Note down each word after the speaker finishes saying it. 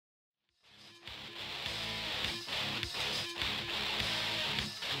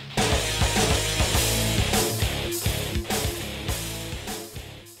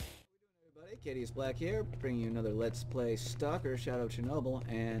KadiusBlack here, bringing you another Let's Play S.T.A.L.K.E.R. Shadow of Chernobyl,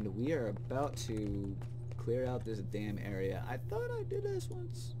 and we are about to clear out this damn area. I thought I did this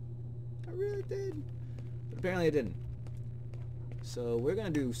once. I really did. But apparently I didn't. So we're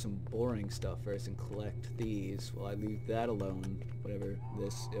going to do some boring stuff first and collect these while I leave that alone, whatever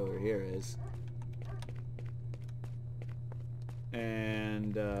this over here is.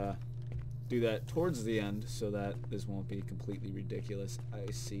 And do that towards the end so that this won't be completely ridiculous. I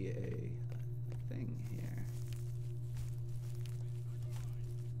see a thing here.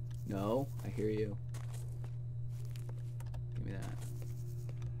 No, I hear you. Give me that.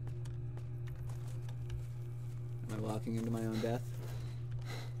 Am I walking into my own death?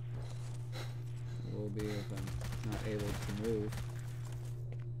 It will be if I'm not able to move.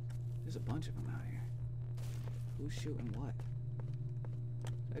 There's a bunch of them out here. Who's shooting what?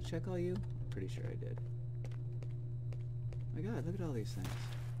 Did I check all you? I'm pretty sure I did. My god, look at all these things.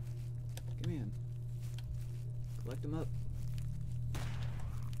 Get me in. Collect them up.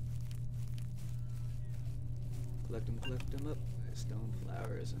 Collect them up. Stone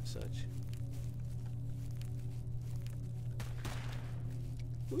flowers and such.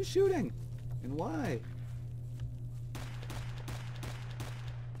 Who's shooting? And why?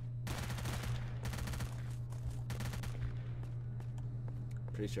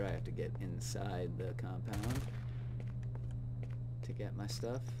 Pretty sure I have to get inside the compound to get my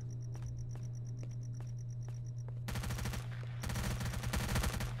stuff.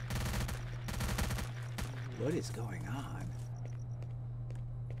 What is going on?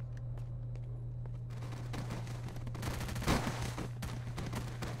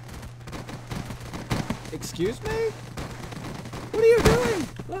 Excuse me? What are you doing?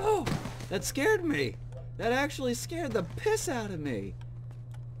 Oh, that scared me. That actually scared the piss out of me.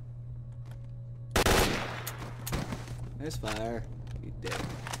 There's fire. You dick.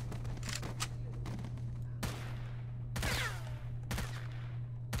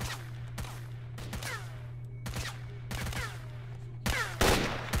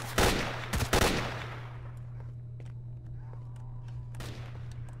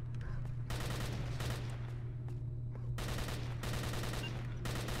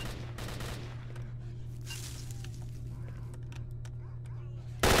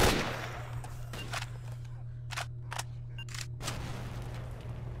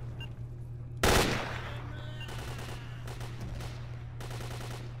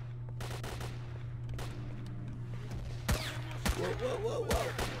 Whoa, whoa, whoa, whoa.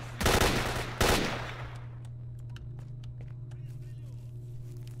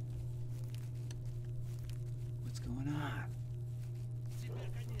 What's going on?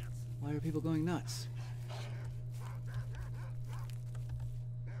 Why are people going nuts?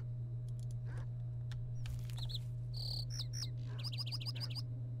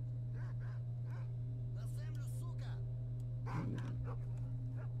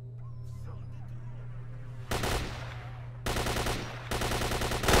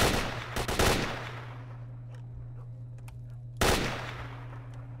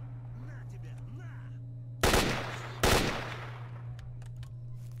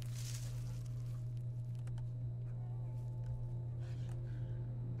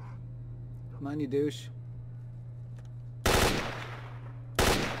 Come on, you douche.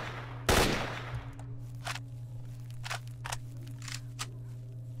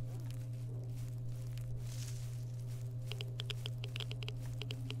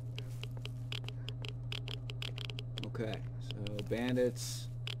 Okay, so bandits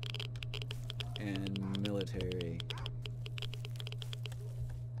and military.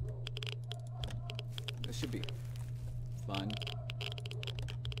 This should be fun.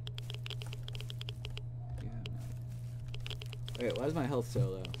 Wait, why is my health so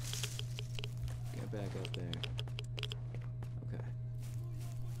low? Get back up there. Okay.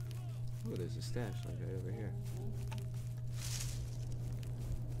 Oh, there's a stash like right over here.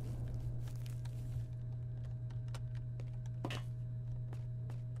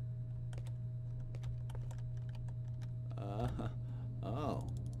 Oh,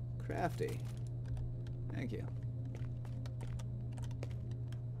 crafty. Thank you.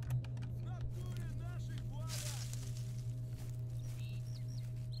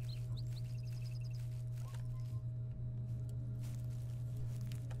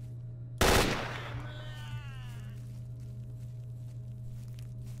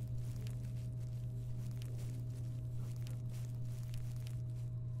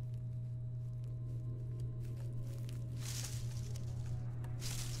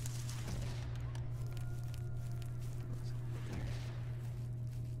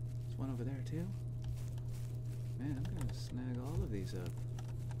 One over there too? Man, I'm gonna snag all of these up.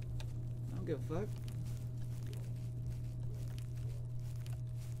 I don't give a fuck.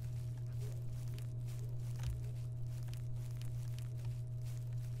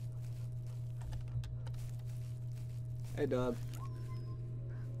 Hey, dog.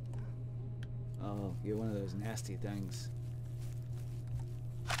 Oh, you're one of those nasty things.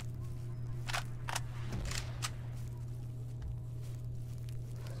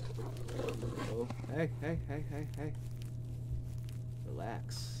 Oh, hey, hey, hey, hey, hey.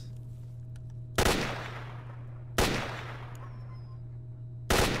 Relax.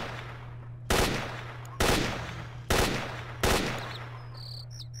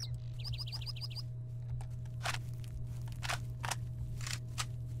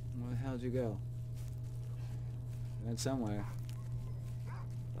 Where the hell did you go? You went somewhere.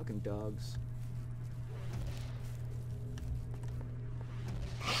 Fucking dogs.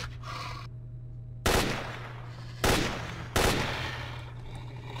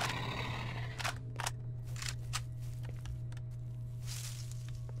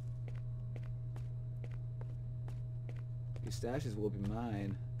 These stashes will be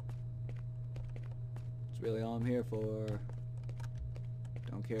mine. It's really all I'm here for.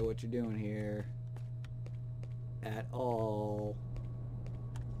 Don't care what you're doing here. At all.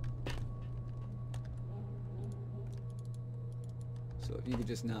 So if you could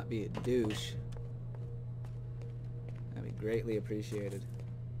just not be a douche, that'd be greatly appreciated.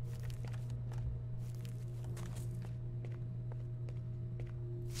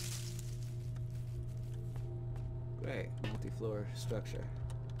 Great, multi-floor structure.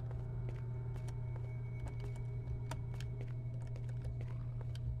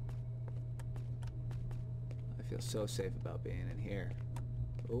 I feel so safe about being in here.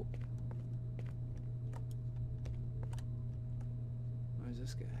 Oh. Where's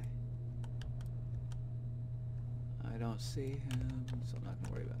this guy? I don't see him, so I'm not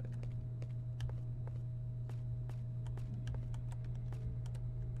gonna worry about it.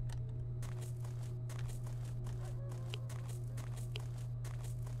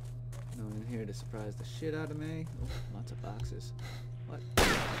 No one in here to surprise the shit out of me. Oh, lots of boxes. What?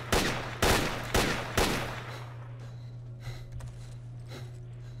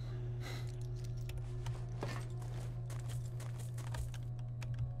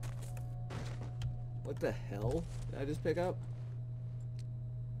 What the hell did I just pick up?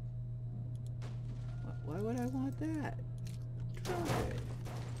 Why would I want that? Try it.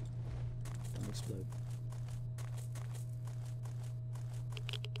 Don't explode.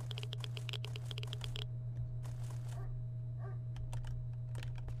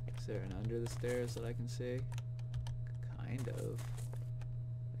 Is there an under the stairs that I can see? Kind of.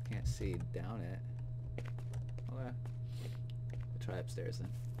 I can't see down it. Okay. I'll try upstairs then.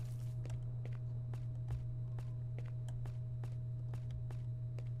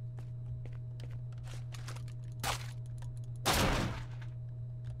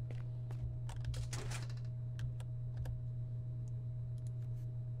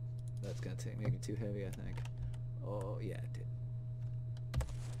 That's gonna make it too heavy, I think. Oh, yeah, it did.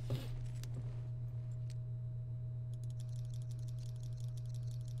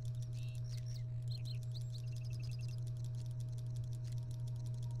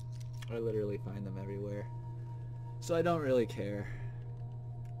 I literally find them everywhere. So I don't really care.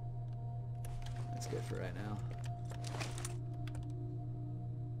 That's good for right now.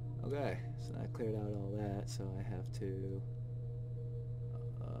 Okay, so I cleared out all that, so I have to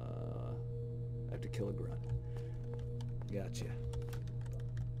kill a grunt. Gotcha.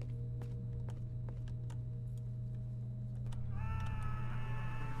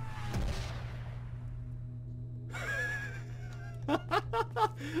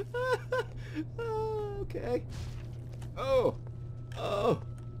 Okay. Oh. Oh.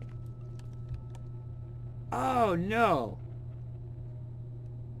 Oh no.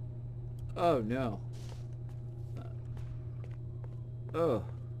 Oh no. Oh.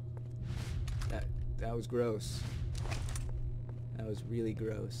 That was gross. That was really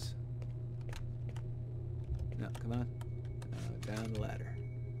gross. No, come on. Down the ladder.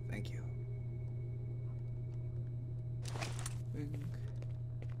 Thank you. Wink.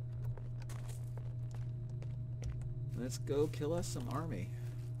 Let's go kill us some army.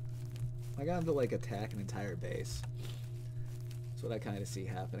 I got him to like attack an entire base. That's what I kind of see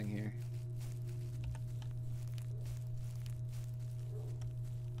happening here.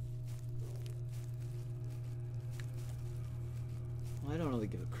 Well, I don't really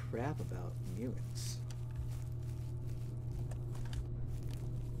give a crap about mutants.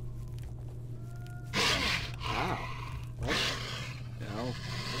 Wow. What? No.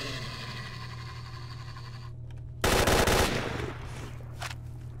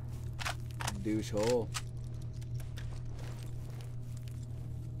 douche-hole.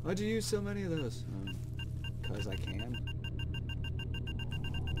 Why'd you use so many of those? 'Cause I can.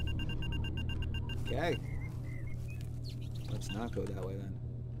 Okay. Let's not go that way then.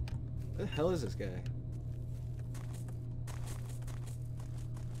 Where the hell is this guy?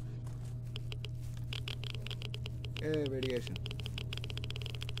 Hey, radiation.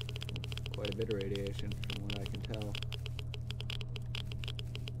 Quite a bit of radiation from what I can tell.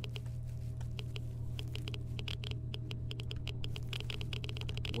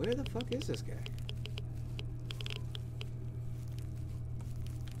 Where the fuck is this guy?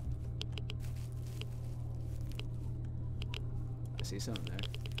 I see something there.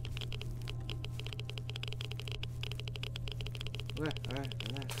 Where? Alright,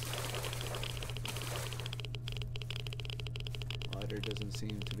 relax. Water doesn't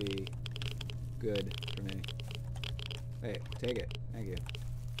seem to be good for me. Hey, take it. Thank you.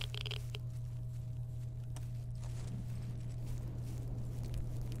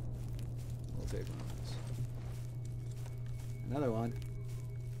 We'll take one of those. Another one.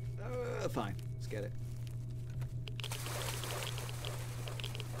 Fine. Let's get it.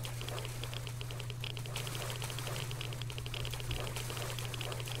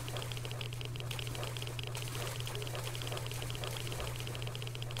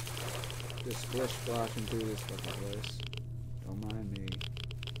 Just splish splashing through this fucking place. Don't mind me.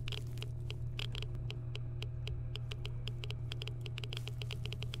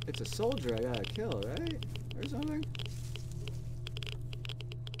 It's a soldier I gotta kill, right? Or something?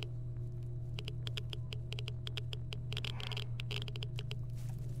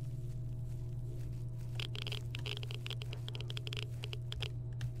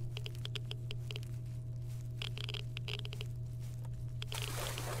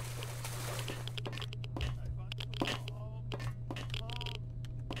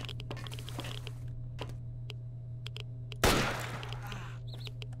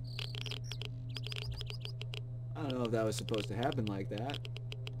 I don't know if that was supposed to happen like that,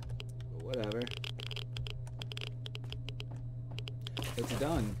 but whatever. It's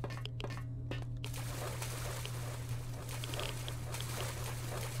done.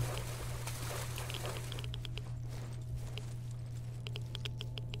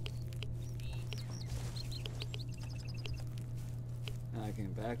 Now I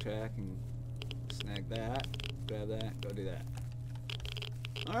can backtrack and snag that, grab that, go do that.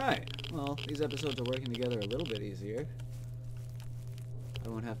 Alright, well, these episodes are working together a little bit easier. I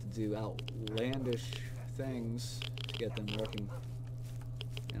won't have to do outlandish things to get them working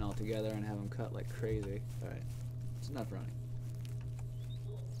and all together and have them cut like crazy. Alright, it's enough running.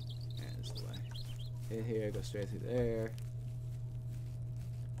 Yeah, this is the way. Hit here, go straight through there.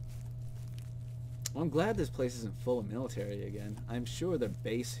 Well, I'm glad this place isn't full of military again. I'm sure the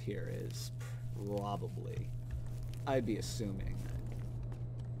base here is, probably. I'd be assuming.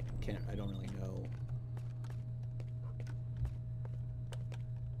 I don't really know.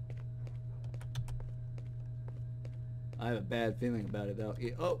 I have a bad feeling about it though.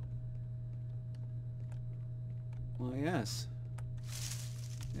 Oh! Well, yes.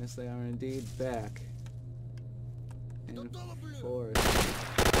 Yes, they are indeed back. In force.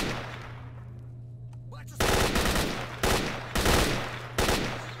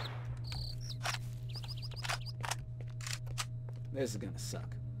 This is gonna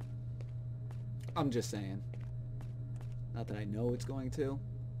suck. I'm just saying. Not that I know it's going to.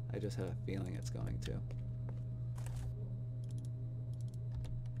 I just have a feeling it's going to.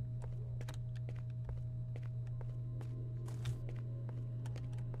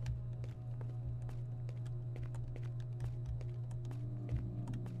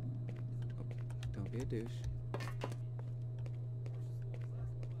 Oh, don't be a douche.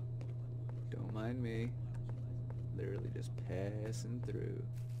 Don't mind me. Literally just passing through.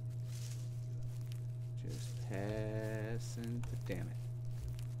 Just passing. Damn it.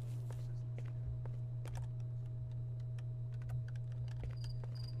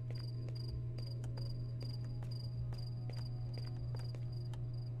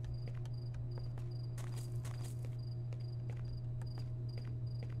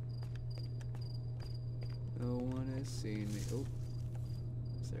 No one has seen me. Oh,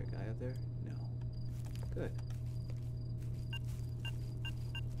 is there a guy up there? No. Good.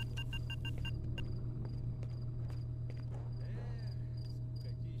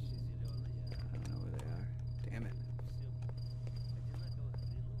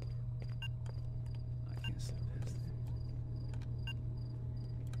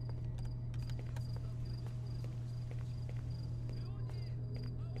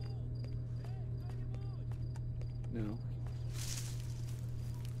 No.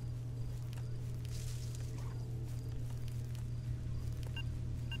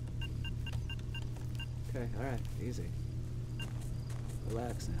 Okay, alright, easy.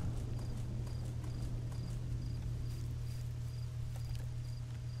 Relax now.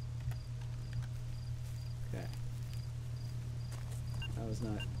 Okay. That was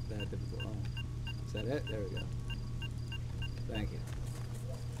not that difficult. Oh. Is that it? There we go. Thank you.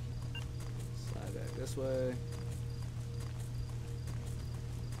 Slide back this way.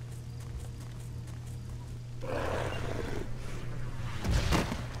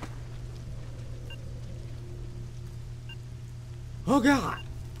 Oh God!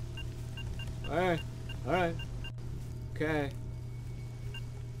 Alright, alright. Okay.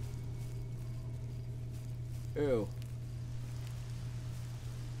 Ew.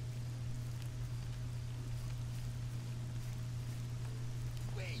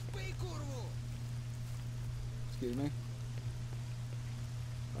 Excuse me?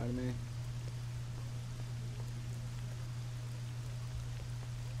 Pardon me?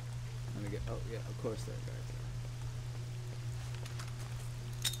 Let me get, oh yeah, of course there, guys.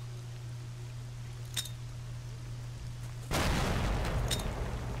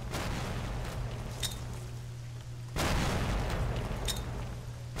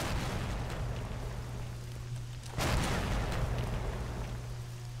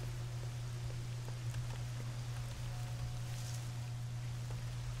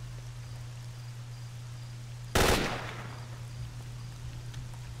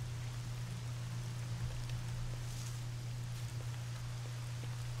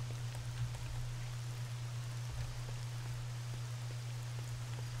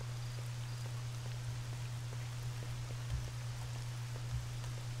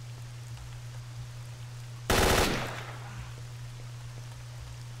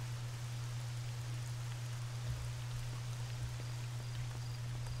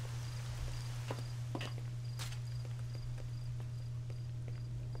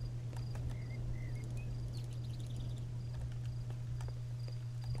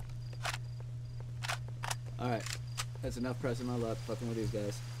 Alright, that's enough pressing my luck, fucking with these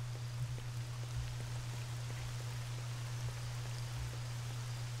guys.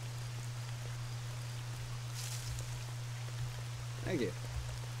 Thank you.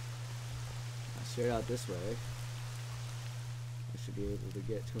 Now straight out this way. I should be able to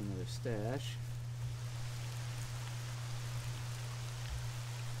get to another stash.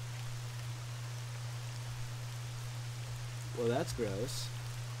 Well, that's gross.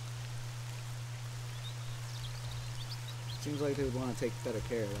 Seems like they would want to take better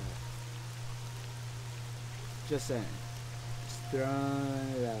care of that. Just saying. Just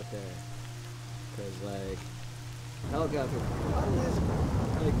throwing it out there. Because, like, helicopter pilot is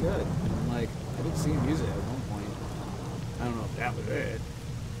really good. And, like, I did see him use it at one point. I don't know if that was it.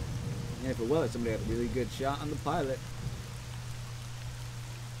 And if it was, somebody had a really good shot on the pilot.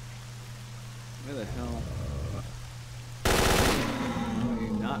 Where the hell? Why would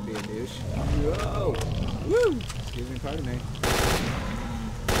you not be a douche? Whoa! Woo! Excuse me, pardon me.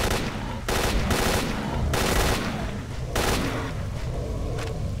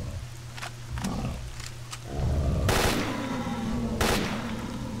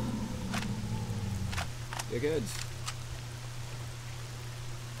 Dickheads.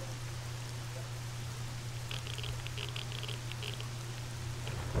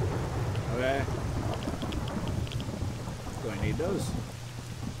 Okay. Do I need those?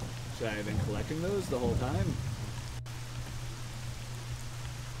 Should I have been collecting those the whole time?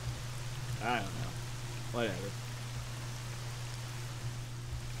 I don't know. Whatever.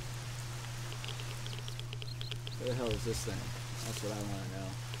 Where the hell is this thing? That's what I want to know.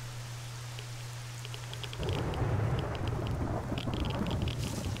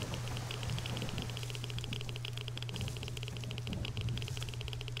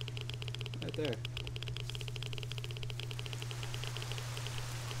 Right there.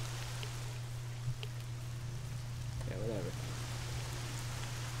 Yeah, whatever.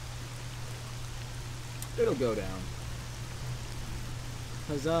 It'll go down.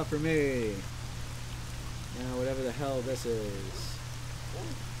 Huzzah for me! Now, whatever the hell this is.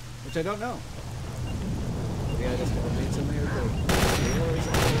 Which I don't know. Yeah, I just made something here quick.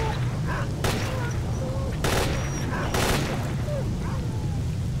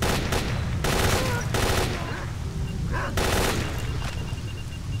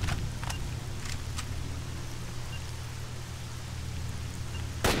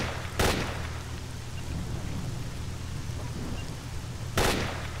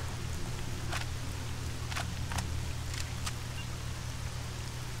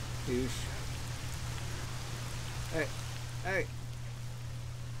 Douche. Hey, hey.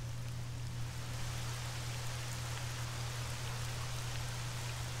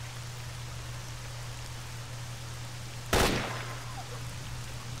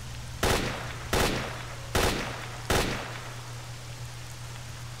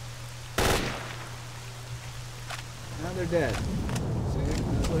 they're dead. See?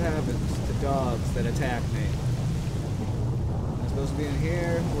 That's what happens to dogs that attack me. I'm supposed to be in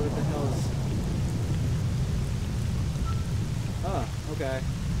here? What the hell is... Oh, okay.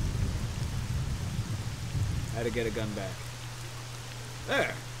 I had to get a gun back.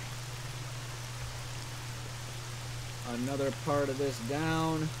 There! Another part of this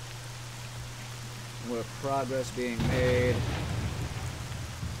down. More progress being made.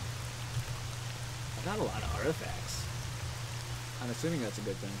 I've got a lot of artifacts. I'm assuming that's a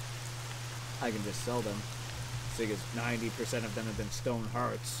good thing. I can just sell them. Seeing as 90% of them have been stone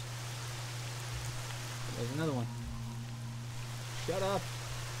hearts. There's another one. Shut up!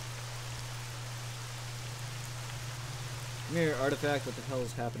 Come here, artifact. What the hell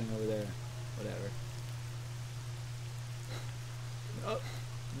is happening over there? Whatever. Oh,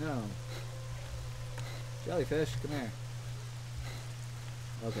 no. Jellyfish, come here.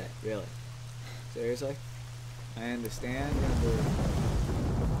 Okay, really? Seriously? I understand you're under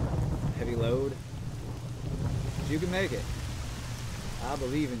heavy load. But you can make it. I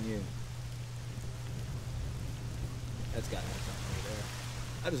believe in you. That's gotta have something over there.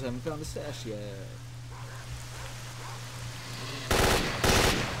 I just haven't found the stash yet.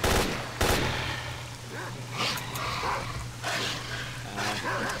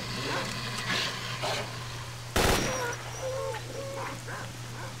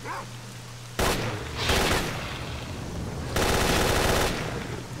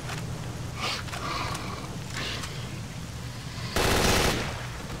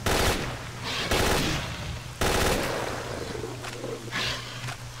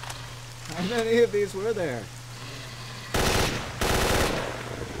 How many of these were there?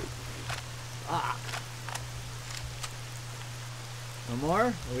 Ah. No more?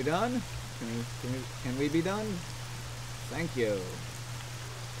 Are we done? Can we be done? Thank you.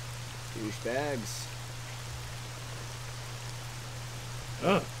 Douchebags.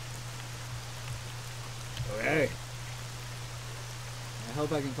 Ugh. Okay. I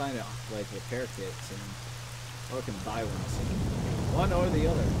hope I can find it like repair kits or I can buy one. One or the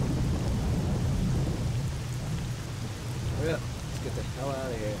other. Hurry up. Let's get the hell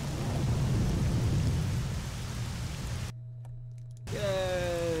out of here.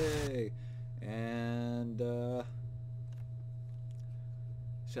 Yay! And,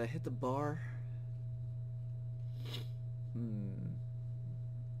 should I hit the bar?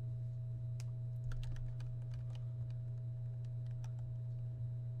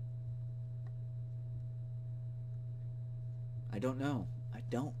 I don't know. I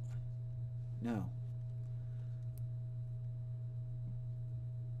don't know.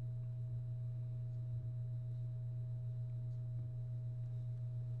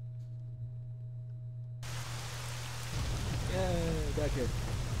 Yay, back here.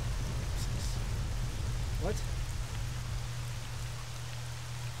 What?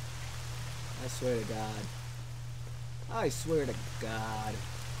 I swear to God. I swear to God.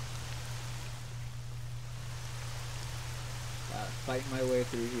 Fight my way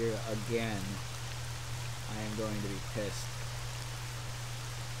through here again. I am going to be pissed.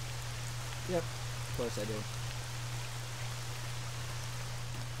 Yep, of course I do.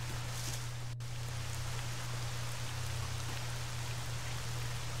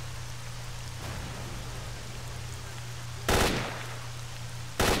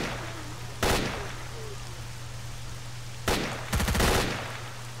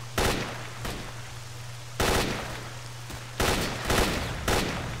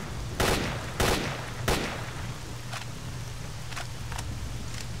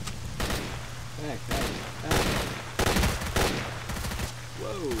 Back.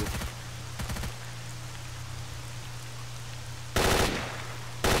 Whoa.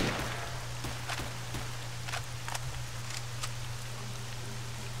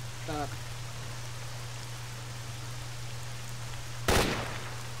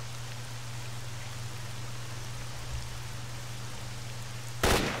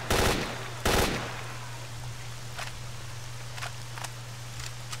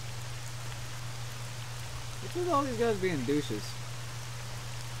 What's with all these guys being douches?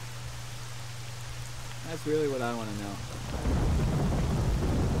 That's really what I want to know.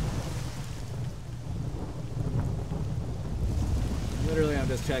 Literally, I'm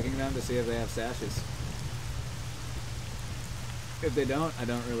just checking them to see if they have stashes. If they don't, I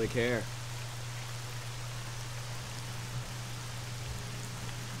don't really care.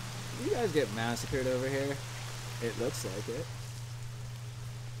 You guys get massacred over here? It looks like it.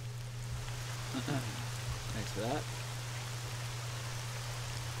 Thanks for that.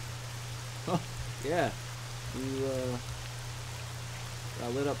 Oh, yeah. You,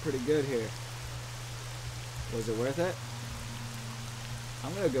 got lit up pretty good here. Was it worth it?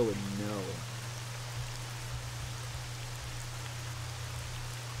 I'm gonna go with no.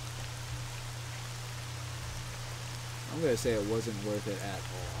 I'm gonna say it wasn't worth it at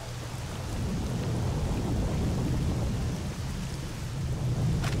all.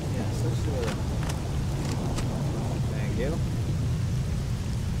 Yeah, switch to the... Thank you.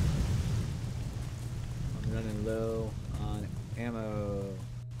 I'm running low on ammo.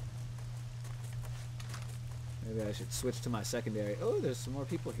 Maybe I should switch to my secondary. Oh, there's some more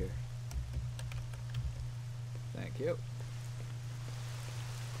people here. Thank you.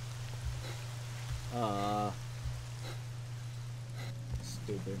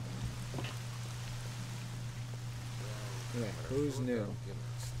 Stupid. Okay, who's new?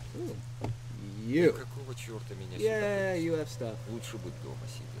 Ooh. You. Yeah, you have stuff. Oh, too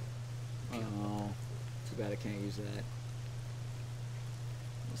bad I can't use that.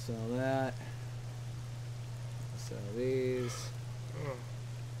 I'll sell that. I'll sell these.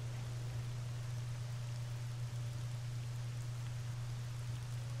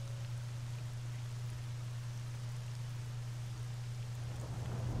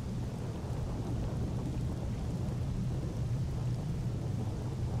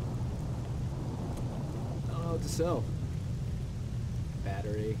 To sell.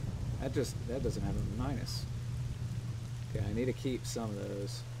 Battery. That doesn't have a minus. Okay, I need to keep some of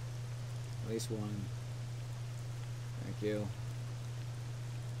those. At least one. Thank you.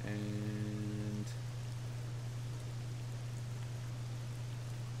 And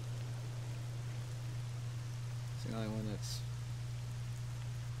it's the only one that's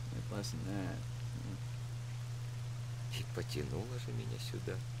less than that. И потянуло же меня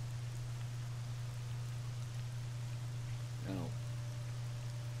сюда. No.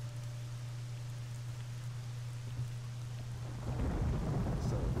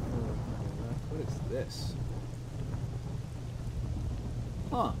 So, what is this?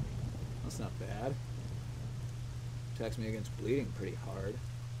 Huh. That's not bad. Protects me against bleeding pretty hard.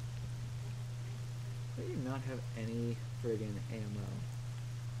 Why do you not have any friggin' ammo?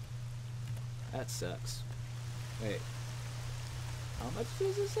 That sucks. Wait. How much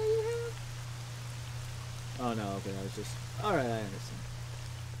does it say you have? Oh no, okay, I was just... Alright, I understand.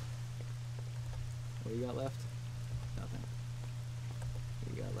 What do you got left? Nothing. What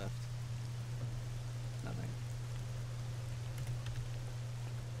do you got left? Nothing.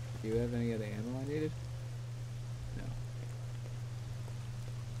 Do you have any of the ammo I needed? No.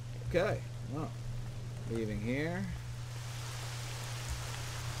 Okay, well. Leaving here.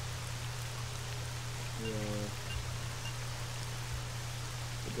 We'll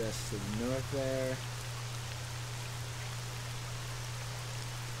progress to the north there.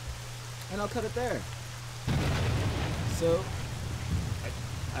 And I'll cut it there. So,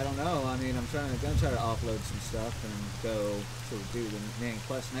 I don't know. I mean, I'm gonna try to offload some stuff and go to do the main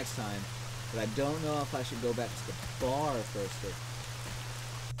quest next time. But I don't know if I should go back to the bar first or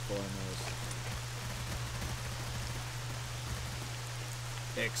foremost.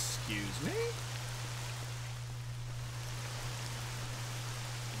 Excuse me?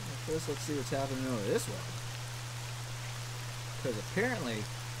 First, let's see what's happening over this way. Because apparently,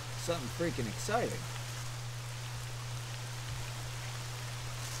 something freaking exciting.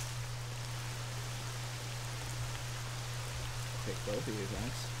 Take both of you,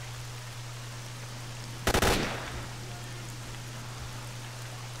 thanks.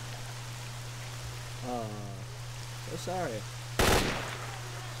 Oh, so sorry.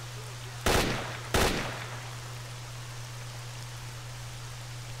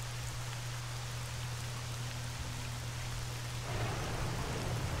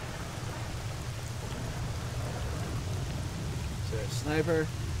 Is there a sniper?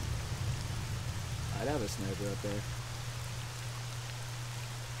 I'd have a sniper up there.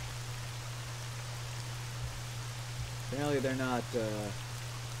 Apparently they're not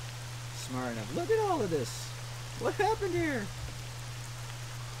smart enough. Look at all of this. What happened here?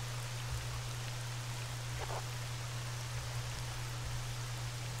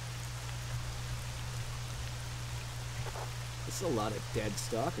 This is a lot of dead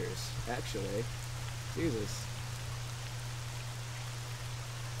stalkers, actually. Jesus.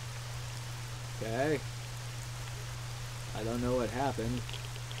 Okay. I don't know what happened.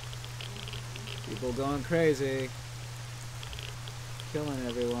 People going crazy. Killing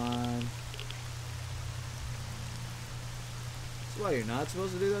everyone. That's why you're not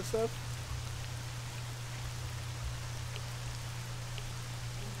supposed to do that stuff?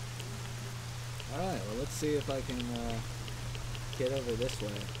 Alright, well let's see if I can get over this way.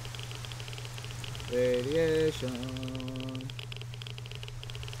 Radiation.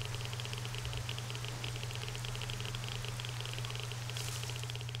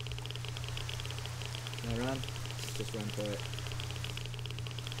 Can I run? Let's just run for it.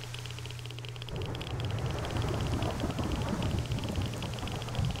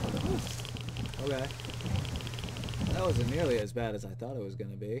 Okay. That wasn't nearly as bad as I thought it was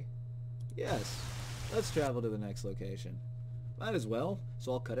going to be. Yes. Let's travel to the next location. Might as well.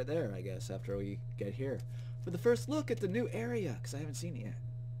 So I'll cut it there, I guess, after we get here. For the first look at the new area, because I haven't seen it yet.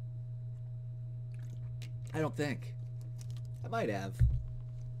 I don't think. I might have.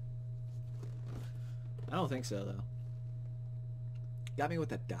 I don't think so, though. Got me what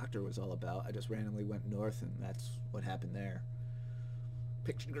that doctor was all about. I just randomly went north, and that's what happened there.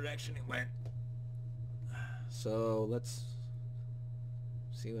 Picked the direction it went. So let's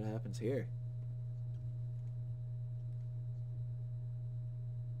see what happens here.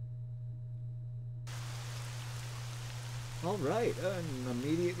 Alright, I'm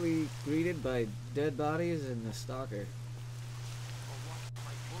immediately greeted by dead bodies and the stalker.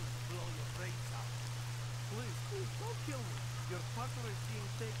 Please, don't kill me. Your partner is being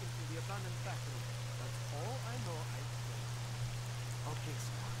taken to the abandoned factory. That's all I know. Okay,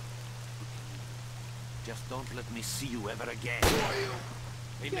 Spock. Just don't let me see you ever again.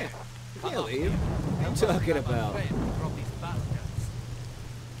 You can't leave. I'm talking about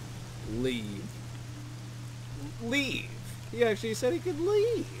leave. Leave. He actually said he could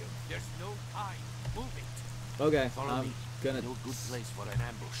leave. There's no time. Move it. Okay, Follow I'm me. gonna No good place for an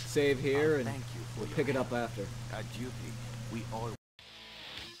ambush. save here and Thank you for we'll your pick it up help. after. At duty, we all